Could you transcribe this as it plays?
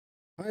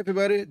Hi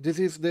everybody, this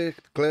is the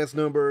class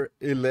number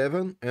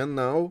 11 and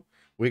now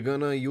we're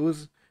gonna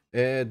use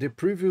the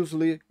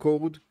previously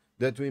code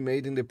that we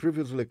made in the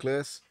previously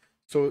class.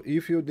 So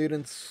if you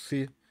didn't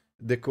see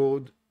the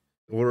code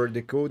or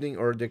the coding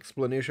or the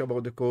explanation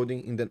about the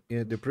coding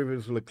in the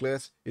previously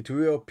class, it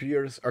will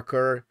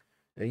occur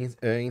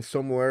in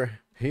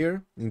somewhere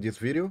here in this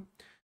video.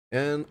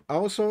 And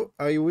also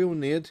I will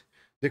need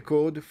the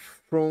code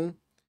from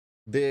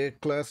the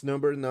class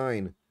number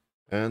 9,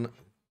 and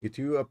it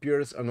will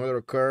appears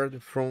another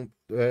card from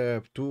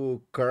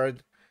to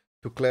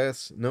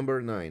class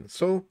number 9.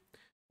 So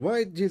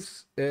why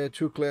these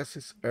two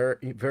classes are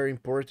very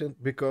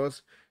important?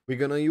 Because we're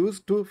gonna use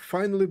to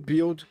finally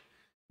build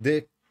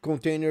the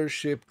container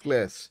ship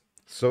class.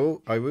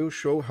 So I will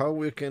show how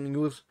we can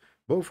use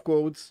both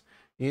codes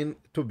in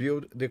to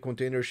build the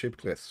container ship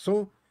class.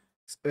 So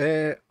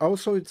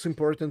also it's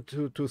important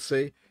to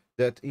say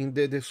that in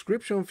the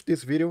description of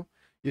this video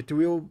it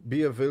will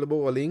be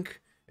available a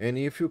link, and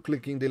if you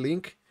click in the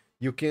link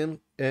you can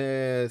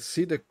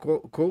see the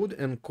code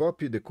and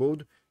copy the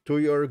code to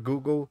your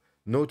Google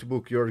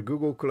notebook, your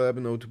Google Colab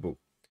notebook.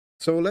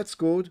 So let's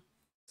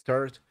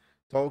start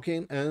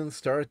talking and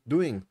start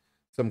doing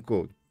some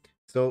code.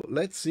 So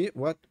let's see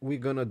what we're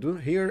gonna do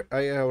here.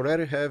 I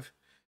already have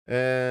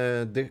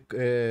the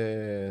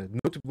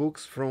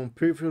notebooks from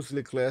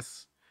previously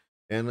class,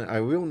 and I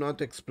will not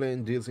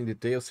explain this in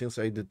detail since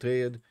I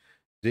detailed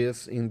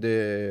this in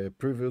the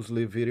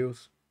previously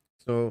videos.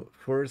 So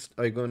first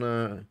I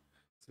gonna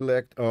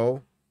select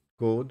all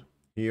code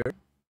here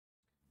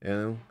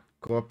and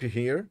copy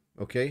here.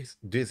 Okay,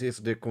 this is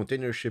the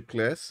container ship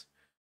class,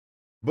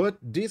 but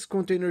this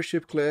container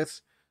ship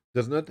class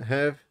does not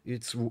have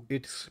it's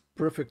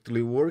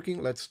perfectly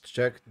working. Let's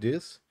check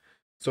this.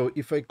 So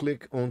if I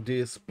click on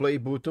this play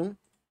button,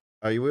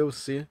 I will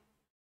see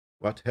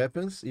what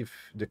happens if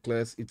the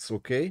class it's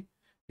okay.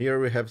 Here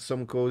we have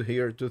some code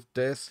here to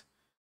test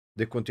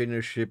the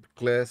container ship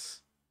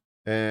class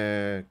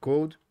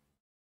code.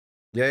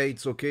 Yeah,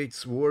 it's okay,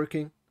 it's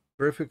working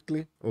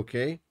perfectly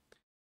okay.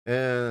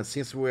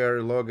 Since we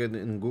are logged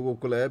in Google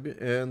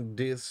Colab, and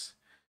this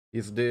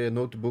is the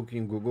notebook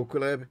in Google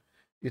Colab,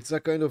 it's a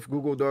kind of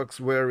Google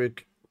Docs where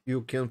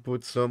you can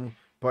put some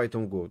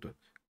Python code.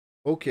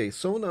 Okay,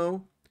 so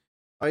now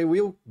I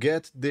will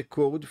get the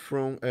code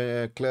from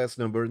class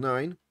number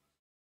 9,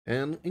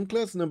 and in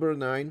class number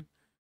 9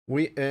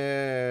 we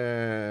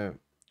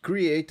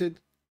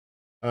created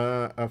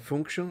a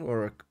function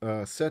or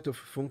a set of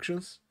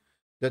functions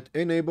that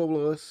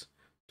enable us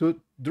to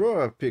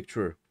draw a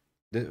picture,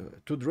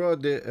 to draw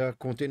the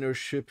container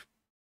ship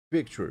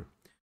picture.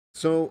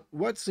 So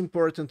what's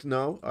important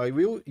now, I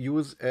will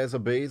use as a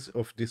base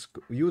of this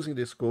using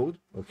this code,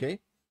 okay?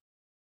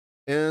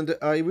 And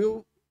I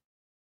will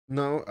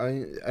now,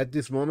 at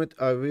this moment,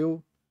 I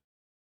will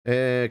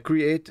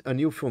create a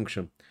new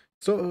function.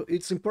 So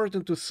it's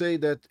important to say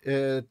that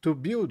to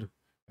build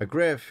a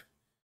graph,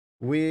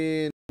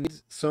 we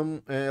need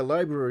some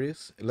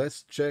libraries.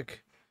 Let's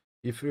check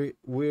if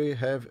we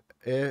have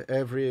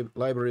every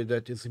library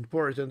that is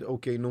important.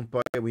 Okay,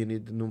 NumPy, we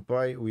need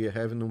NumPy. We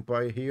have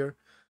NumPy here.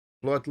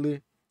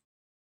 Plotly,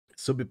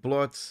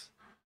 subplots.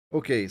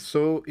 Okay,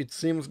 so it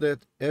seems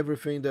that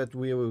everything that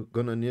we are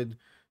gonna need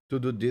to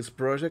do this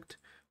project.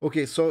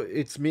 Okay, so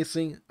it's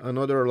missing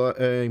another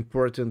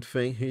important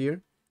thing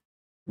here.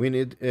 We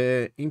need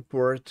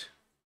import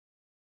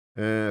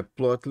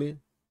plotly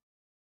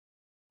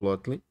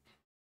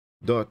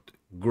dot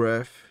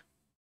graph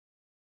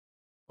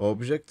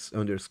objects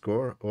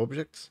underscore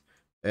objects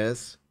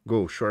as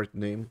go, short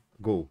name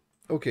go.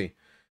 Okay,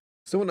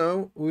 so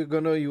now we're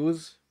gonna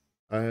use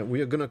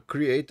we are gonna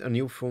create a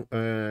new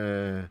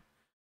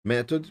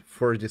method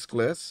for this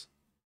class.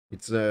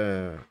 It's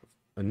a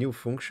new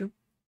function,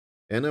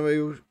 and I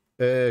will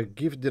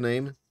give the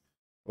name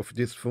of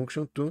this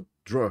function to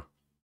draw,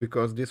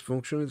 because this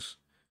function is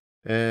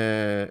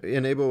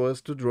enable us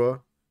to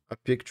draw a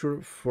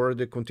picture for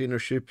the container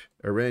ship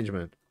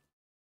arrangement.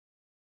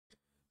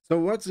 So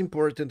what's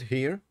important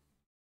here?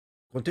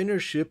 Container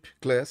ship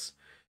class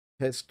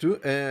has two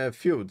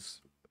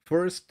fields.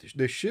 First,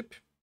 the ship.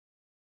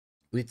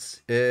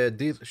 It's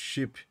this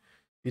ship.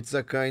 It's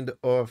a kind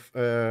of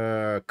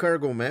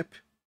cargo map.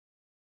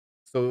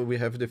 So we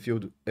have the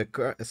field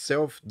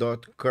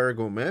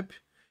self.cargo map,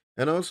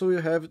 and also you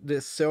have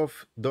the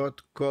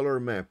self.color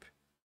map.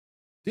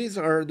 These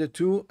are the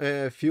two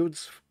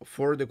fields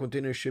for the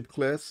container ship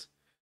class.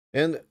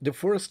 And the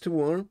first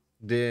one,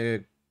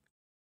 the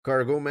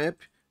cargo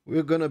map,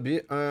 we're gonna be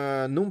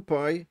a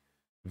NumPy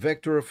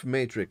vector of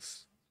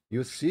matrix.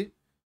 You see,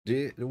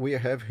 we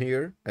have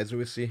here, as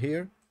we see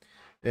here,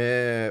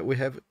 we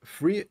have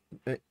three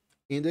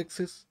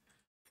indexes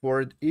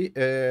for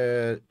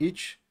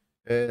each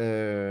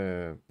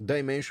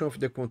dimension of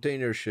the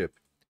container ship.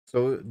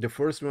 So the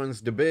first one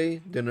is the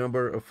bay, the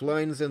number of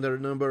lines, and the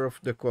number of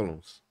the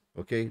columns,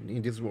 okay,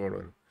 in this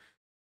order.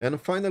 And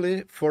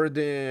finally, for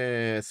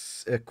the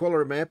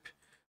color map,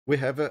 we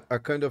have a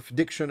kind of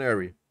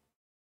dictionary.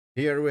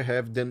 Here we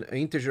have the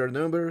integer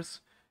numbers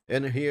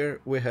and here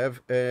we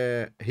have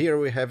the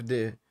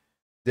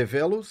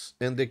values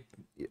and the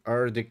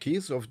are the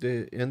keys of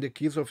the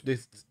keys of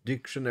this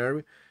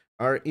dictionary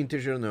are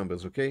integer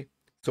numbers. Okay,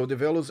 so the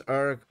values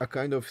are a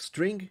kind of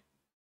string,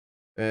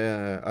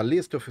 a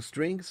list of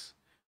strings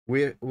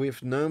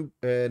with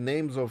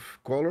names of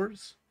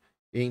colors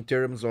in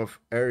terms of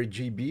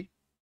RGB,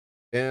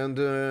 and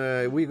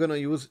we're gonna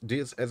use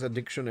this as a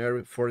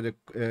dictionary for the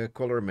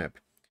color map.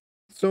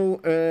 So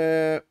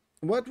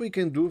what we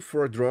can do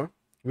for draw,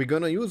 we're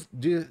gonna use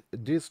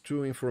these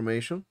two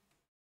information,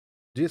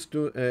 these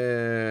two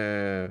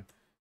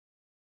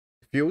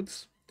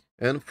fields,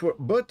 and for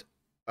but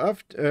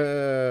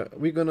after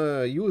we're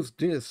gonna use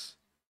this,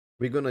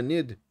 we're gonna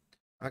need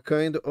a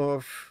kind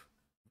of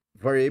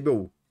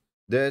variable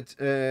that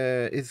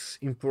is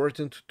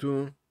important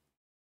to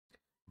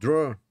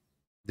draw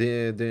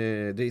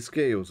the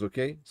scales.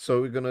 Okay,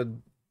 so we're gonna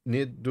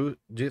need do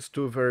these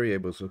two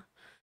variables,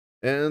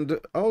 and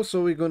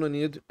also we're gonna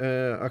need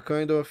a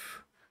kind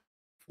of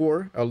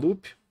for a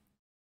loop,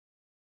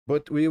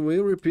 but we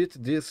will repeat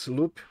this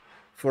loop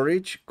for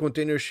each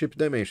container ship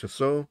dimension.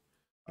 So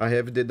I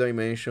have the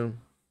dimension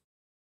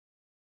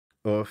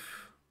of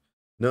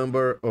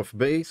number of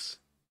bays,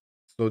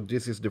 so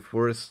this is the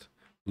first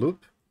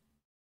loop,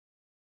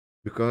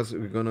 because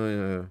we're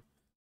gonna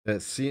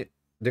see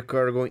the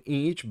cargo in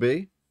each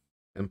bay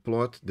and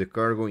plot the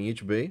cargo in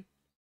each bay.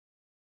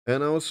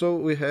 And also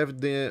we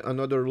have the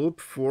another loop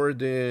for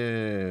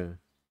the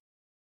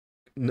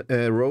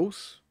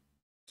rows.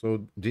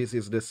 So this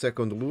is the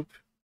second loop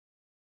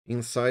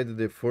inside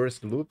the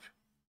first loop,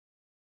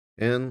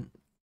 and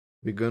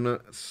we're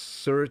gonna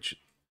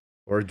search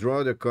or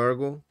draw the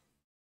cargo.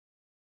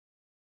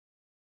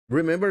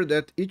 Remember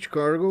that each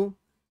cargo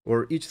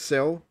or each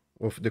cell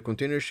of the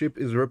container ship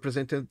is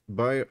represented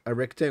by a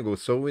rectangle,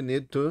 so we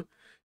need to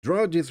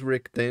draw this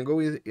rectangle,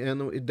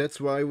 and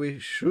that's why we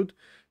should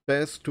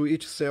pass to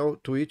each cell,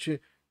 to each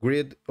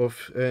grid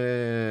of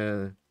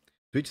to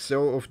each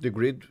cell of the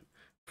grid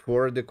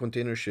for the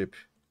container ship.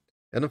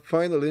 And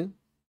finally,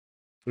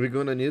 we're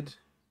gonna need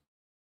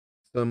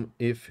some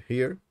if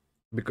here,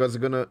 because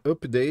we're gonna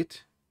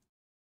update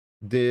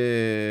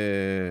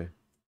the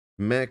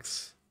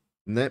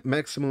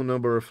maximum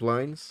number of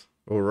lines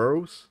or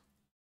rows,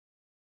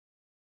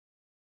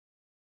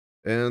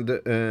 and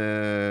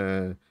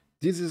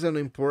this is an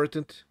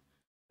important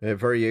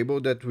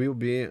variable that will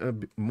be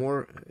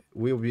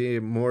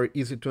more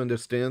easy to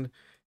understand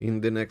in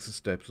the next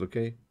steps.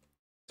 Okay,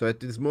 so at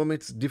this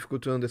moment it's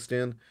difficult to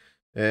understand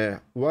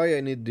why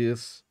I need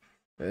this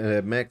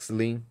max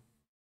line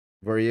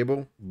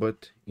variable,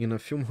 but in a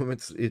few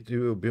moments it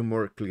will be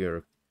more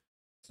clear.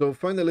 So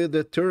finally,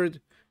 the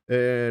third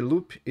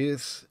loop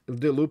is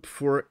the loop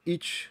for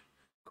each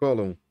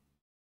column.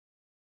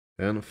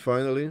 And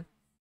finally,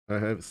 I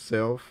have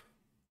self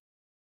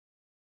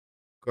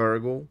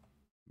cargo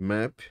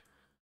map.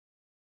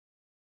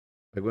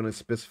 I'm going to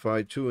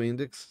specify two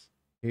index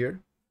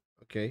here.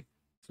 Okay,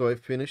 so I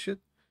finish it.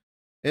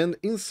 And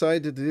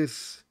inside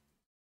this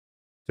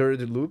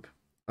third loop,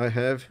 I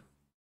have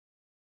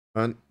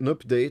an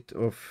update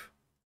of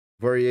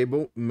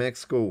variable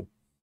max goal.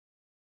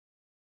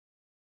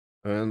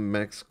 And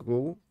max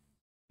goal,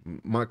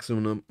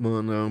 maximum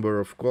number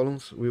of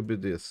columns will be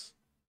this.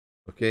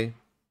 Okay,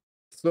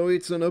 so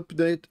it's an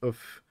update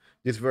of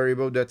this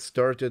variable that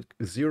started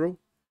 0.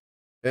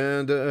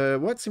 And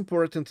what's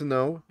important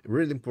now,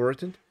 really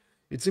important,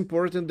 it's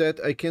important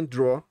that I can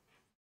draw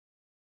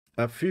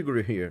a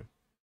figure here.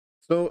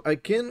 So I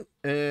can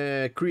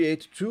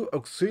create two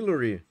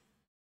auxiliary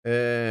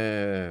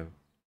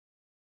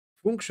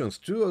functions,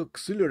 two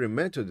auxiliary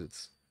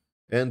methods,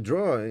 and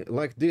draw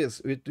like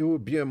this. It will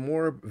be a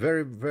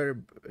very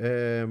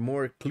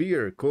more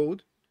clear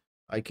code.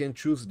 I can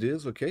choose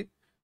this, okay?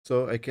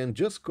 So I can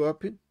just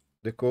copy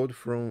the code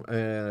from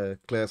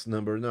class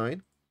number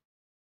 9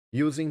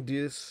 using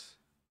this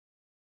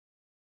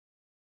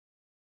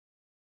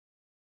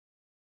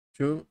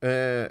two.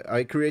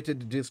 I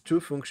created these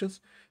two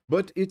functions,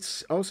 but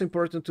it's also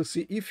important to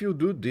see if you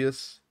do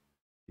this,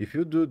 if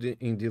you do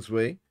in this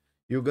way,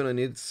 you're gonna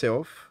need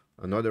self,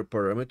 another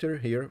parameter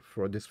here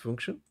for this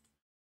function,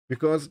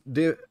 because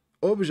the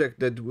object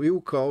that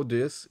we'll call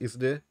this is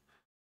the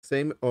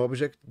same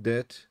object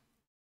that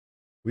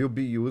will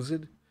be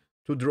used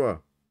to draw.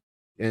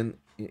 And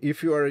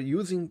if you are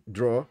using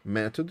draw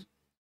method,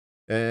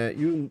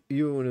 you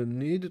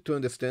need to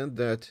understand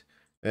that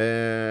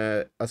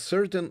a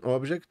certain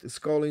object is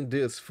calling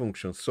this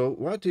function. So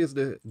what is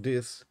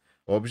this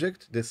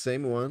object? The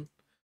same one,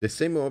 the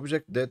same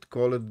object that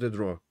called the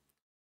draw.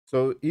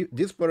 So if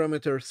this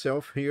parameter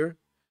self here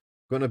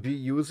gonna be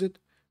used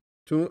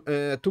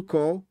to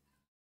call.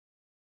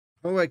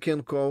 How I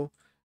can call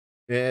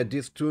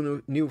these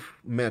two new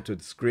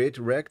methods, create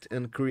rect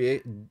and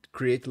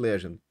create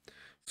legend.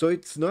 So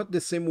it's not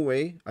the same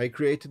way I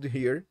created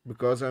here,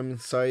 because I'm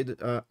inside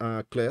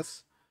a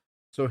class.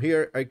 So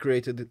here I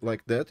created it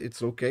like that,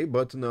 it's okay.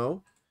 But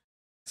now,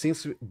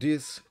 since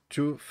these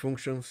two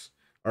functions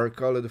are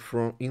called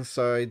from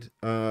inside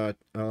a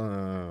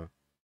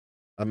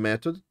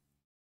method,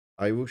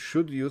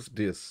 should use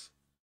this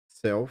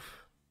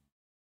self.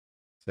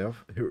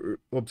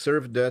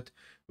 Observe that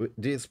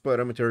this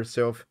parameter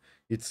self,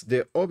 it's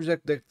the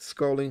object that's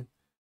calling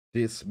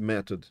this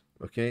method,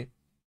 okay?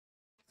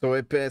 So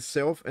I pass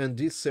self, and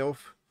this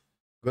self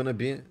gonna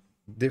be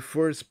the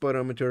first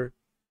parameter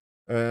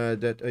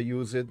that I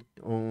use it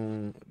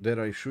on, that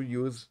I should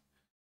use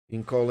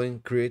in calling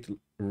create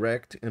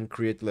rect and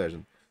create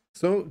legend.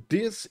 So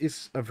this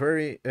is a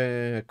very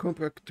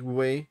compact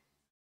way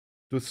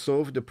to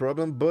solve the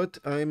problem, but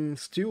I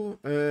still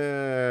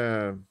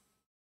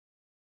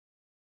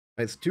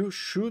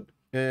should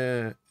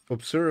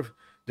observe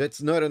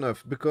that's not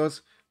enough,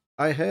 because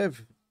I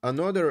have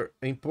another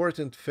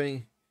important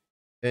thing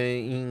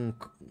in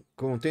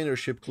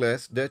containership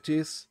class, that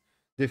is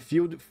the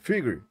field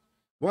figure.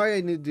 Why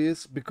I need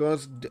this?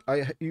 Because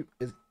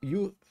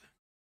you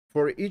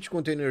for each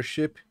container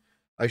ship,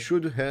 I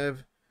should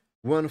have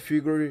one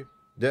figure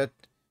that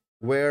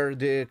where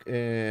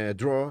the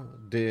draw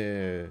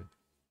the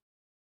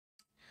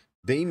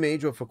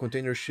image of a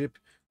container ship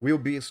will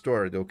be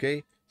stored.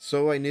 Okay,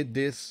 so I need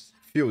this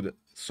field.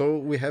 So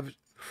we have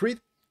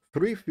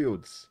three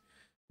fields.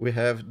 We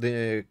have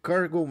the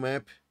cargo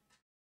map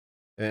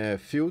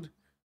field,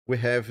 we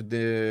have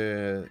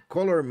the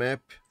color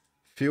map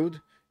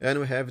field, and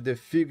we have the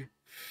fig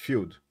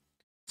field.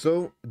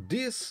 So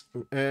this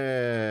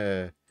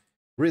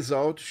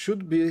result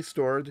should be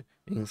stored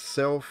in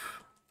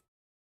self.fig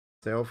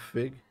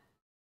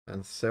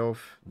and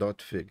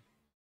self.fig,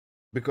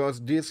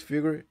 because this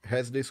figure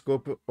has the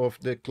scope of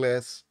the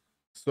class,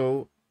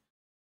 so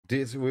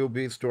this will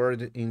be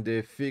stored in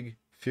the fig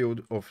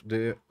field of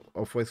a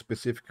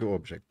specific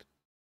object.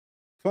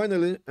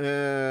 Finally,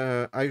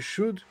 I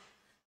should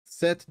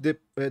set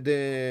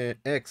the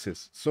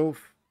axis. So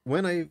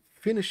when I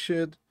finish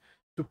it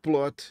to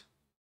plot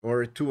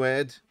or to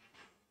add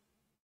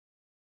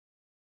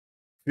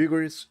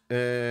figures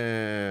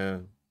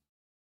to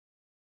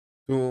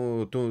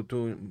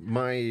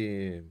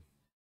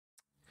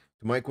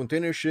my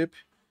container ship,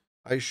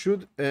 I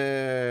should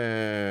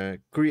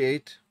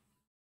create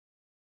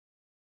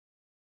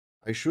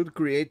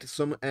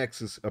some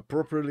axis,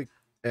 appropriately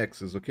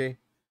axis, okay?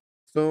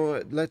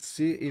 So let's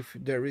see if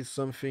there is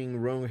something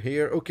wrong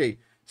here. Okay,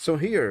 so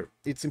here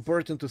it's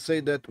important to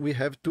say that we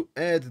have to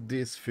add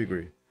this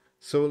figure.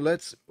 So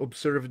let's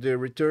observe the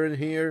return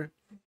here.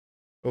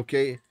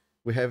 Okay,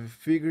 we have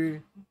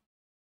figure.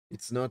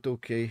 It's not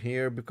okay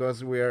here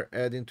because we are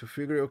adding to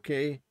figure.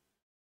 Okay,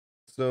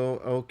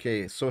 so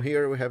okay, so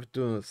here we have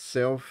to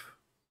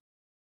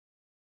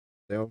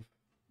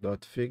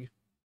self.fig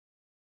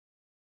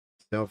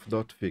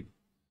self.fig.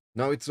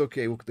 Now it's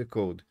okay with the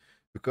code,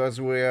 because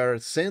we are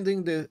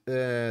sending the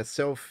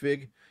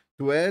self.fig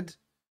to add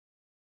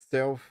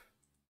self.fig.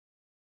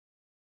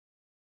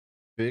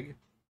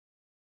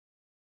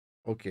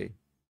 Okay,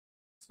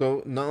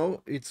 so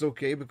now it's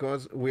okay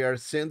because we are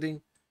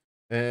sending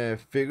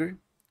figure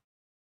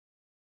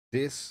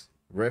this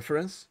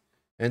reference,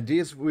 and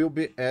this will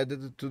be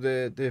added to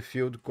the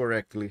field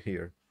correctly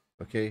here.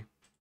 Okay,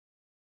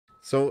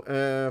 so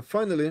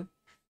finally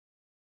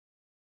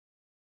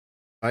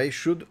I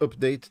should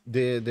update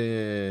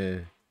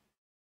the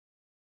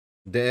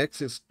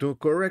axis to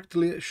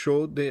correctly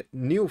show the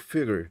new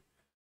figure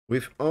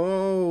with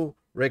all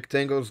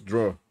rectangles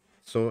draw.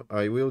 So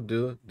I will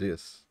do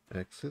this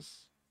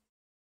axis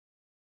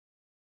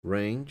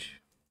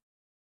range.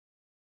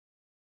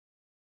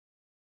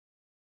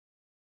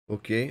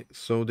 Okay,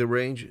 so the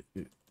range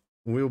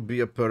will be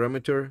a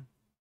parameter,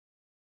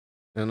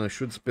 and I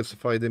should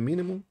specify the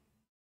minimum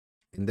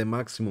and the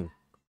maximum.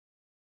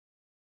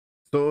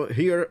 So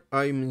here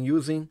I'm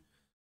using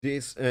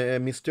this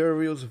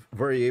mysterious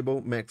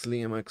variable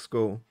maxlim and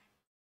maxgo,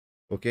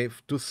 okay,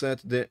 to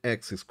set the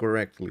axis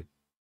correctly.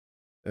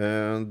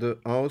 And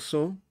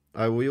also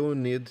I will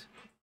need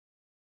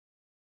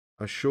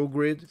a show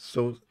grid.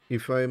 So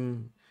if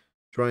I'm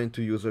trying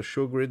to use a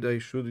show grid, I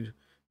should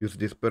use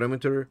this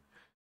parameter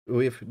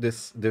with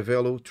the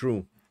value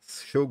true.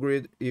 Show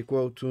grid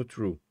equal to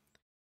true.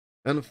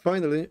 And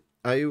finally,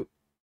 I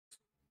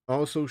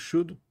also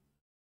should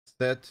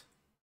set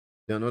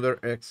the another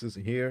axis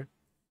here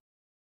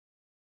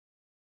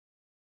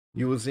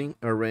using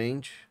a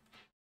range,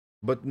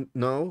 but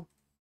now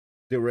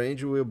the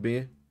range will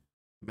be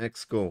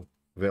maxgo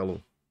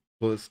value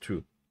plus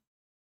 2.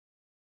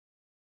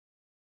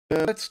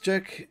 Let's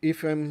check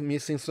if I'm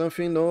missing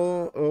something.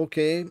 No,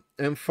 okay.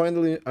 And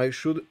finally, I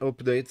should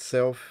update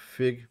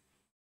self.fig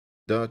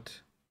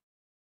dot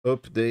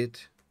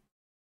update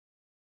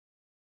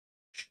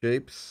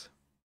shapes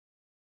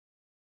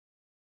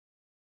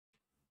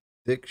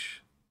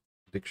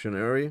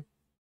dictionary.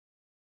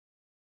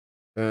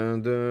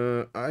 And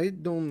I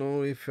don't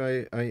know if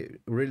I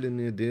really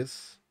need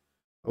this.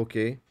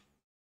 Okay.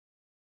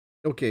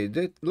 Okay,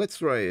 let's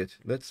try it.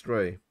 Let's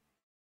try.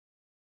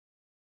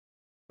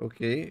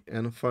 Okay,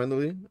 and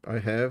finally I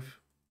have.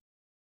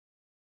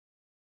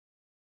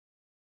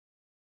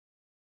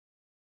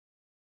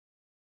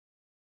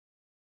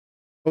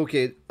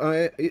 Okay,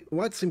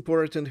 what's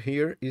important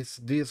here is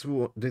this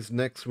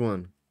next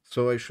one.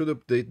 So I should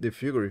update the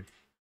figure.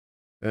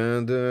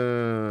 And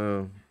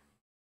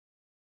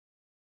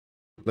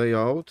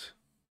layout,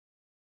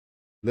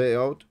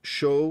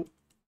 show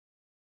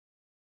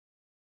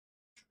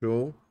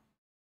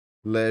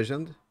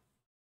legend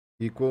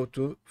equal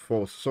to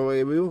false. So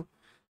I will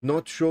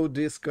not show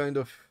this kind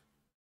of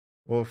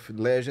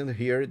legend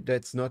here.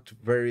 That's not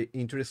very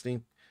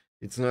interesting.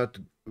 It's not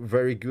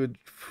very good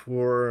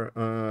for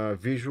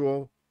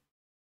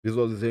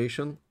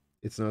visualization.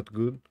 It's not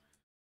good.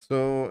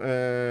 So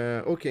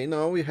okay,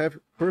 now we have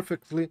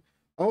perfectly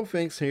all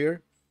things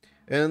here,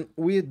 and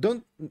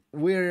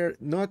we're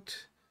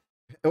not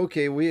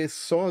okay. We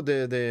saw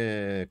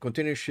the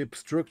container ship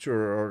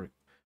structure, or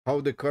how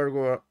the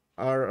cargo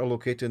are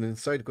allocated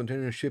inside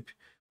container ship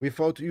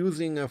without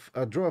using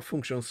a draw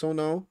function. So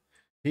now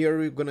here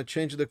we're gonna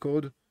change the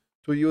code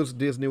to use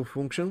this new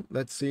function.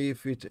 Let's see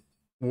if it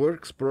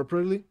works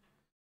properly,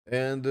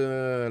 and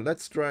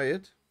let's try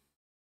it.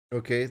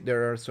 Okay,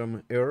 there are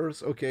some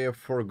errors. Okay, I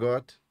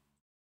forgot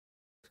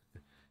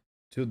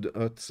two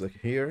dots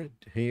here.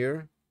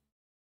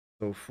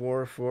 So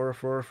four,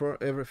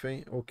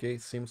 everything okay,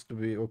 seems to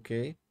be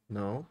okay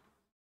now.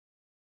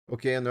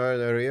 Okay,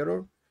 another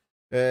error.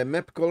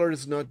 Map color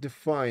is not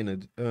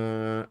defined.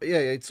 Yeah,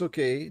 it's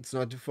okay. It's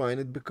not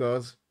defined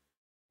because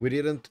we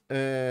didn't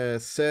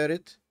set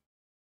it.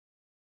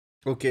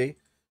 Okay,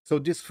 so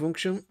this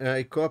function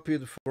I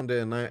copied from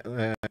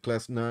the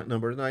class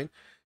number 9.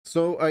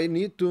 So I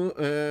need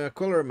to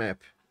color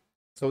map.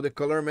 So the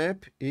color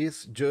map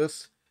is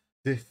just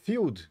the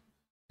field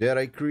that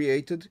I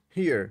created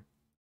here.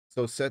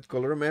 So set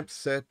color map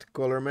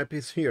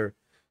is here.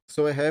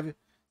 So I have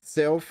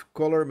self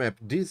color map.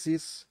 This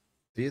is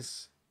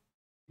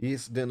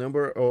the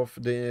number of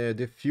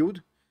the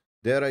field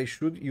that I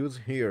should use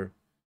here,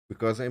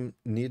 because I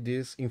need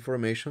this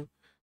information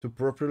to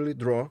properly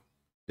draw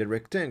the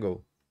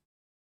rectangle.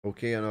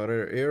 Okay,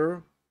 another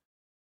error.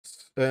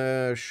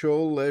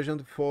 Show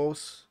legend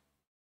false.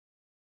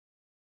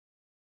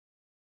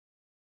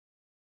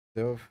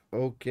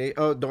 Okay.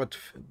 Oh, dot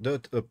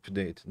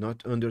update,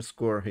 not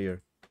underscore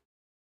here.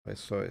 I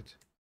saw it.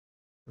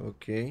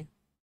 Okay.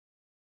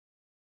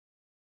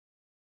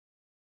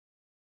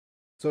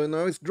 So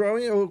now it's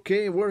drawing.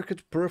 Okay,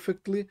 worked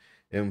perfectly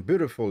and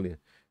beautifully.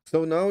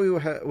 So now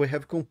we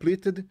have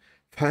completed,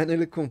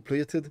 finally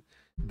completed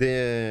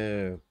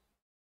the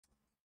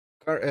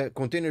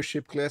container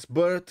ship class,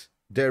 but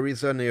there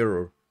is an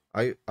error.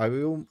 I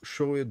will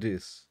show you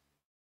this.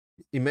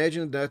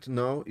 Imagine that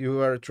now you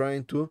are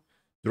trying to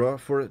draw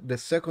for the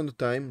second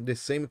time the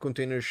same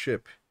container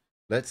ship.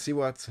 Let's see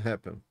what's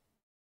happened.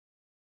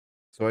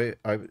 So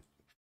I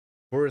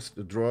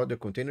first draw the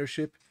container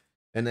ship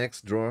and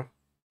next draw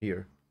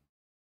here.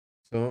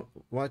 So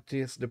what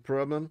is the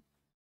problem?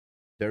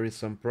 There is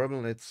some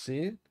problem. Let's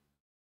see.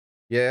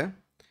 Yeah,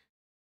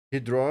 he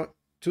draw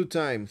two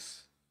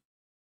times.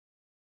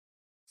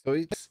 So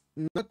it's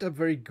not a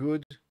very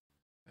good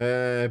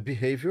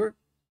behavior.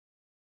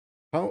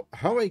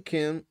 How I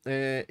can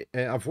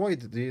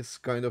avoid this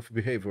kind of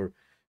behavior?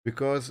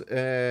 Because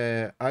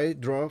I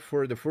draw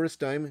for the first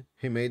time,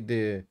 he made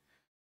the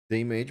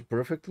image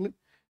perfectly,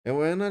 and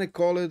when I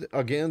call it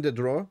again the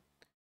draw,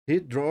 he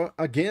draw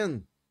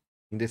again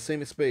in the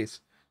same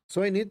space.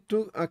 So I need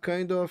to a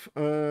kind of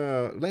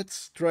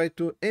let's try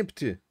to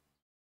empty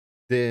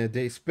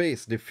the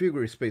space, the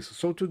figure space.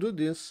 So to do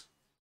this,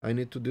 I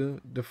need to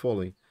do the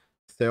following.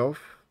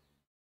 Self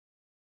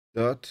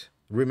dot,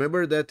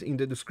 remember that in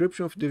the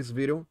description of this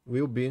video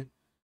will be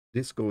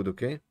this code,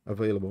 okay,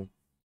 available.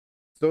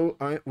 So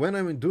when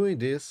I'm doing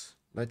this,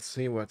 let's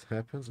see what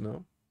happens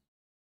now.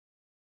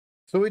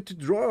 So it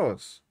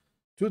draws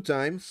two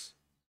times,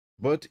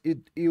 but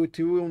it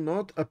will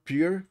not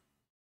appear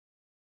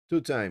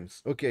two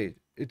times. Okay,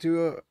 it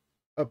will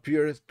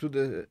appear to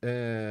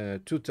the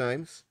two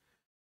times,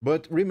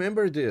 but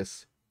remember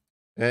this.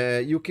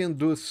 You can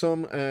do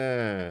some,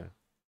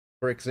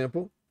 for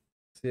example,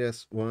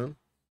 CS1.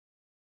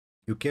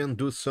 You can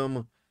do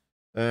some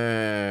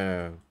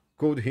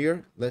code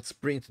here. Let's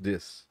print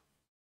this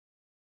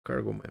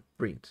cargo map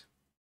print.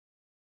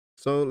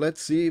 So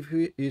let's see if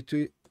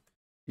it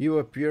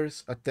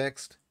appears a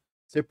text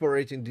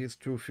separating these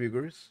two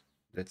figures.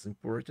 That's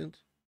important.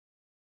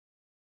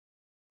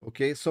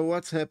 Okay, so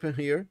what's happened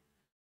here?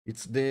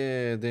 It's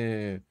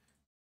the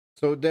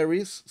so there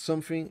is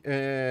something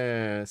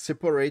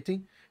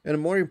separating,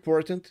 and more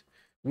important,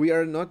 we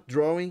are not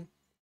drawing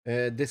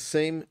the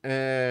same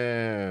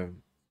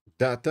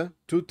data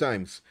two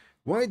times.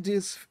 Why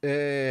this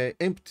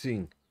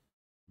emptying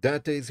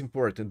data is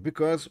important?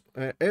 Because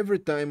every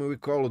time we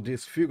call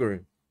this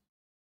figure,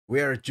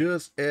 we are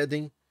just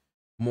adding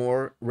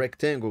more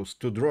rectangles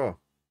to draw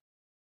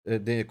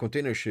the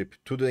container ship,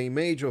 to the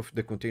image of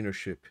the container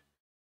ship.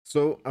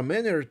 So a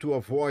manner to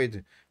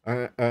avoid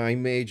a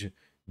image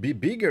be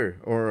bigger,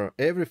 or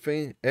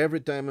everything,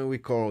 every time we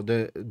call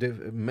the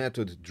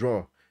method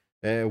draw,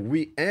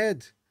 we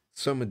add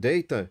some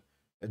data.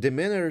 The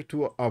manner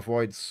to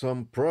avoid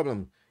some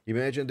problem,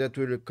 imagine that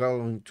we're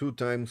calling two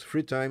times,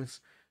 three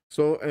times.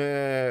 So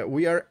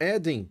we are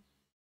adding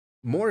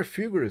more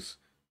figures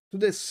to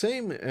the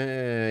same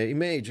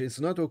image. It's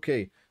not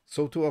okay.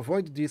 So to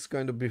avoid this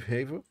kind of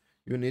behavior,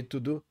 you need to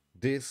do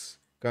this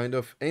kind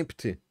of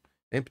empty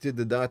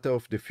the data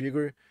of the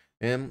figure,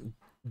 and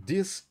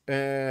this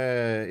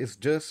is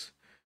just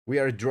we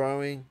are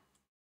drawing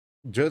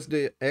just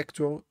the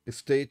actual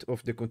state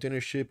of the container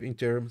ship in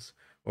terms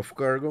of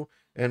cargo,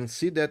 and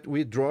see that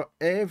we draw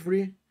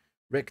every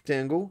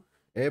rectangle,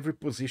 every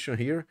position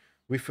here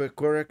with a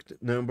correct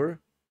number,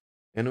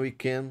 and we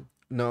can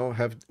now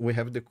have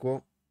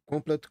the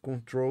complete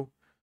control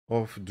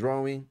of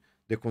drawing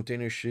the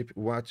container ship,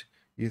 what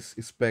is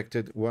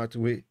expected, what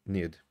we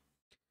need.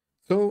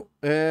 So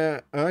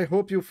I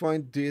hope you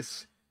find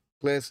this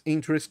class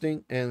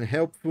interesting and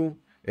helpful,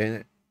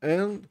 and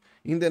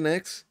in the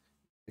next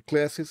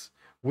classes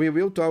we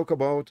will talk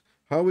about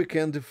how we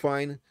can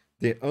define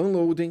the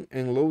unloading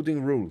and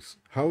loading rules,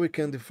 how we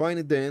can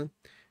define them,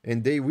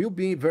 and they will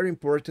be very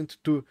important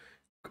to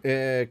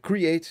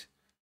create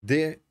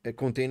the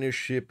container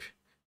ship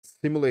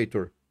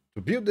simulator.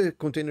 To build the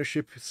container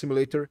ship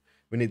simulator,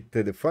 we need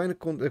to define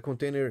the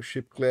container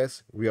ship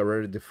class, we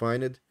already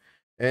defined it,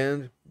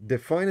 and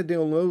define the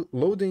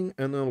loading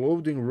and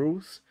unloading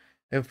rules,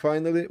 and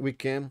finally we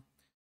can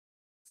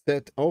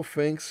set all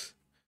things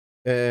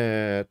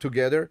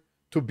together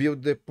to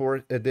build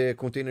the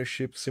container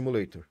ship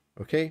simulator.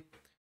 Okay,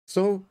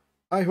 so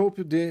I hope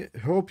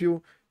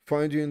you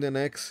find you in the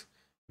next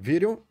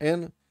video,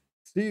 and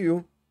see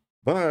you.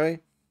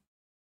 Bye.